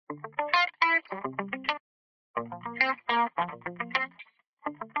Hello,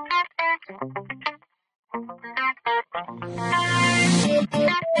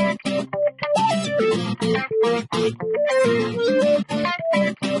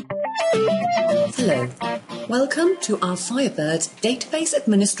 welcome to our Firebird Database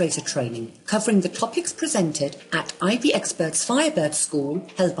Administrator training covering the topics presented at IB Experts Firebird School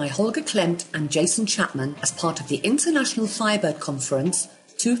held by Holger Klempt and Jason Chapman as part of the International Firebird Conference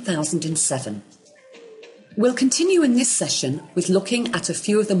 2007. We'll continue in this session with looking at a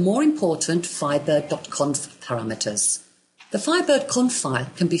few of the more important firebird.conf parameters. The firebird.conf file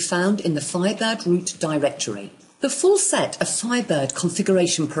can be found in the Firebird root directory. The full set of Firebird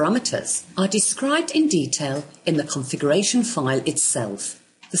configuration parameters are described in detail in the configuration file itself.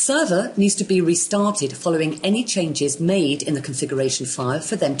 The server needs to be restarted following any changes made in the configuration file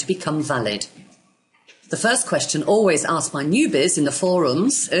for them to become valid. The first question always asked by newbies in the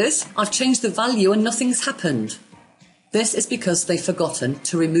forums is, I've changed the value and nothing's happened. This is because they've forgotten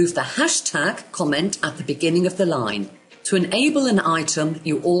to remove the hashtag comment at the beginning of the line. To enable an item,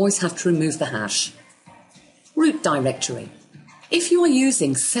 you always have to remove the hash. Root directory. If you are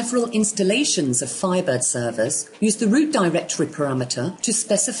using several installations of Firebird servers, use the root directory parameter to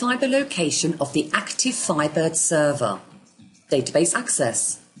specify the location of the active Firebird server. Database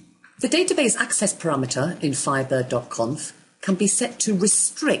access. The database access parameter in firebird.conf can be set to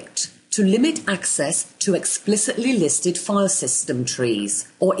restrict, to limit access to explicitly listed file system trees,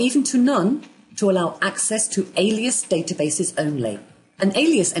 or even to none, to allow access to alias databases only. An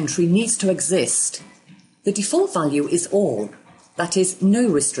alias entry needs to exist. The default value is all, that is, no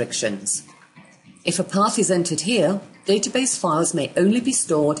restrictions. If a path is entered here, database files may only be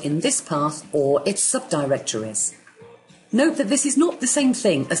stored in this path or its subdirectories. Note that this is not the same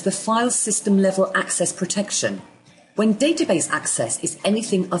thing as the file system level access protection. When database access is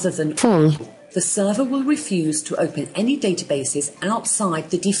anything other than full, the server will refuse to open any databases outside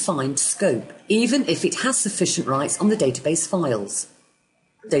the defined scope, even if it has sufficient rights on the database files.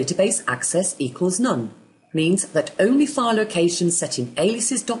 Database access equals none means that only file locations set in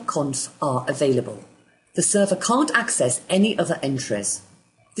aliases.conf are available. The server can't access any other entries.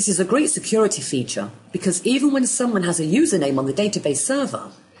 This is a great security feature because even when someone has a username on the database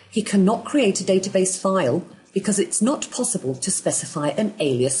server, he cannot create a database file because it's not possible to specify an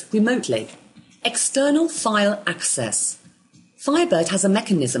alias remotely. External file access. Firebird has a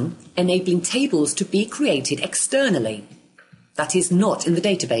mechanism enabling tables to be created externally. That is not in the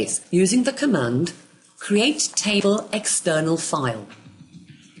database, using the command create table external file.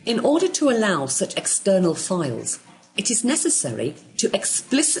 In order to allow such external files, it is necessary to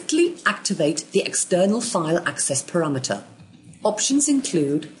explicitly activate the external file access parameter. Options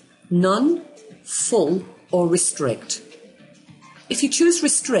include none, full, or restrict. If you choose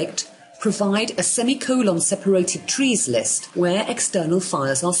restrict, provide a semicolon separated trees list where external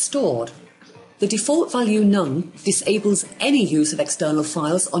files are stored. The default value none disables any use of external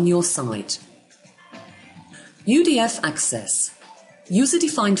files on your site. UDF Access.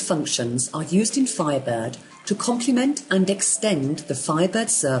 User-defined functions are used in Firebird to complement and extend the Firebird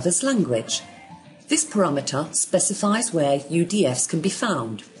server's language. This parameter specifies where UDFs can be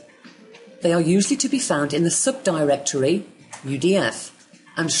found. They are usually to be found in the subdirectory UDF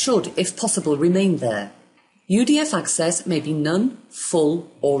and should, if possible, remain there. UDF access may be none,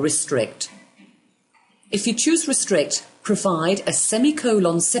 full, or restrict. If you choose restrict, provide a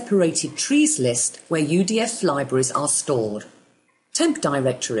semicolon separated trees list where UDF libraries are stored. Temp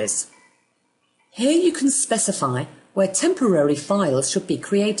directories. Here you can specify where temporary files should be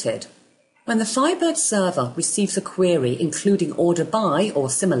created. When the Firebird server receives a query including order by or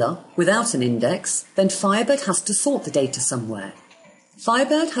similar without an index, then Firebird has to sort the data somewhere.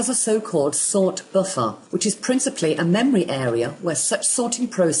 Firebird has a so-called sort buffer, which is principally a memory area where such sorting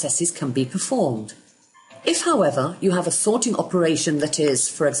processes can be performed. If, however, you have a sorting operation that is,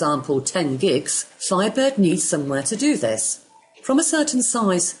 for example, 10 gigs, Firebird needs somewhere to do this. From a certain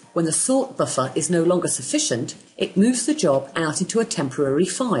size, when the sort buffer is no longer sufficient, it moves the job out into a temporary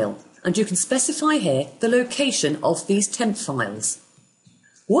file, and you can specify here the location of these temp files.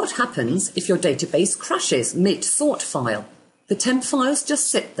 What happens if your database crashes mid-sort file? The temp files just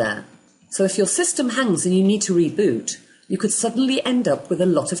sit there. So if your system hangs and you need to reboot, you could suddenly end up with a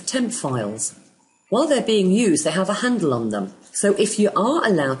lot of temp files. While they're being used, they have a handle on them. So if you are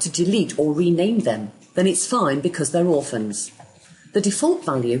allowed to delete or rename them, then it's fine because they're orphans. The default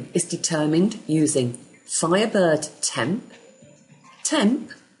value is determined using Firebird temp,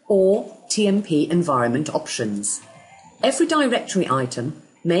 temp, or TMP environment options. Every directory item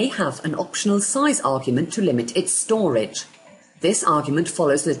may have an optional size argument to limit its storage. This argument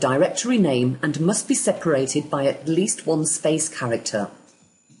follows the directory name and must be separated by at least one space character.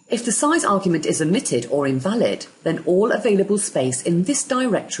 If the size argument is omitted or invalid, then all available space in this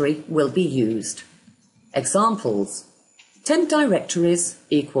directory will be used. Examples: temp directories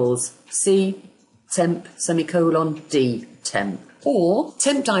equals C temp semicolon D temp, or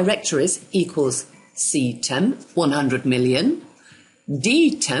temp directories equals C temp 100 million,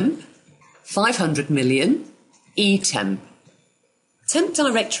 D temp 500 million, E temp. Temp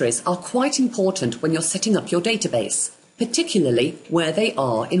directories are quite important when you're setting up your database, particularly where they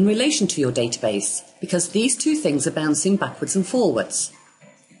are in relation to your database, because these two things are bouncing backwards and forwards.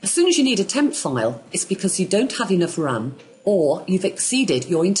 As soon as you need a temp file, it's because you don't have enough RAM or you've exceeded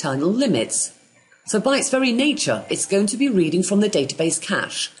your internal limits. So by its very nature, it's going to be reading from the database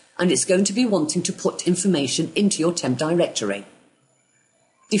cache, and it's going to be wanting to put information into your temp directory.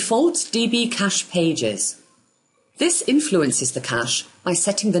 Default DB cache pages. This influences the cache by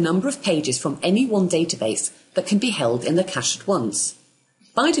setting the number of pages from any one database that can be held in the cache at once.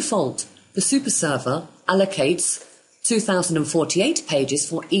 By default, the super server allocates 2048 pages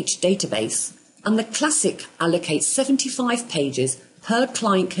for each database, and the classic allocates 75 pages per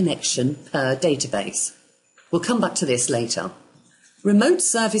client connection per database. We'll come back to this later. Remote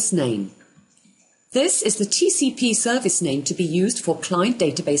service name. This is the TCP service name to be used for client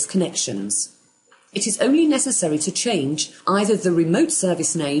database connections. It is only necessary to change either the remote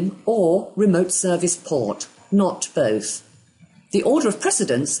service name or remote service port, not both. The order of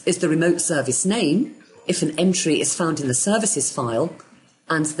precedence is the remote service name, if an entry is found in the services file,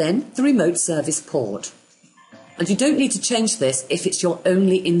 and then the remote service port. And you don't need to change this if it's your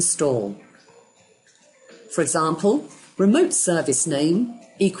only install. For example, remote service name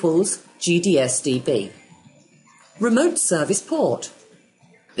equals GDSDB. Remote service port.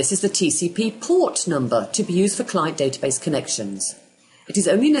 This is the TCP port number to be used for client database connections. It is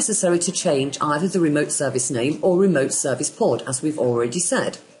only necessary to change either the remote service name or remote service port, as we've already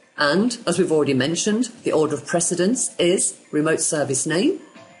said. And, as we've already mentioned, the order of precedence is remote service name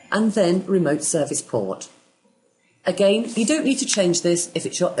and then remote service port. Again, you don't need to change this if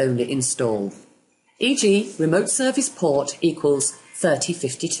it's your only install. E.g., remote service port equals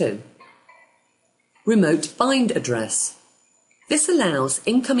 3052. Remote bind address. This allows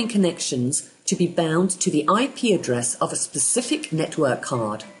incoming connections to be bound to the IP address of a specific network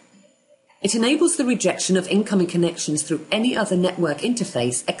card. It enables the rejection of incoming connections through any other network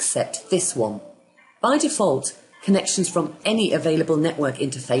interface except this one. By default, connections from any available network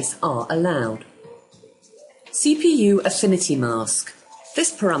interface are allowed. CPU Affinity Mask.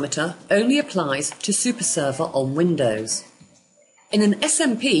 This parameter only applies to Super Server on Windows. In an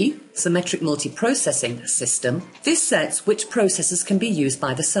SMP, symmetric multiprocessing system, this sets which processors can be used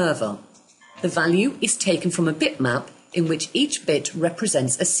by the server. The value is taken from a bitmap in which each bit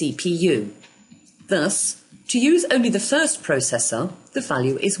represents a CPU. Thus, to use only the first processor, the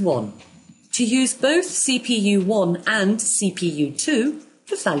value is 1. To use both CPU 1 and CPU 2,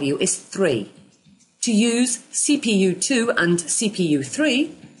 the value is 3. To use CPU 2 and CPU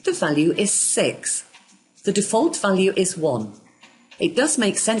 3, the value is 6. The default value is 1. It does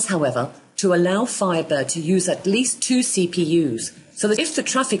make sense, however, to allow Firebird to use at least 2 CPUs, so that if the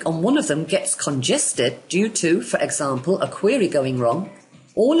traffic on one of them gets congested due to, for example, a query going wrong,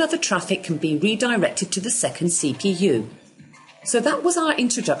 all other traffic can be redirected to the second CPU. So that was our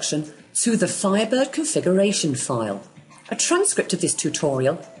introduction to the Firebird configuration file. A transcript of this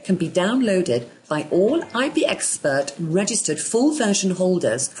tutorial can be downloaded by all IBExpert registered full version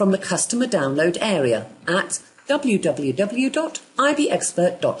holders from the customer download area at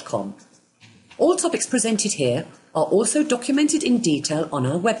www.ibexpert.com. All topics presented here are also documented in detail on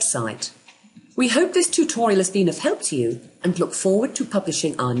our website. We hope this tutorial has been of help to you and look forward to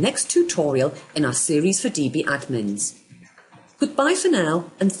publishing our next tutorial in our series for DB admins. Goodbye for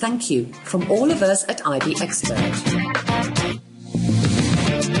now, and thank you from all of us at IBExpert.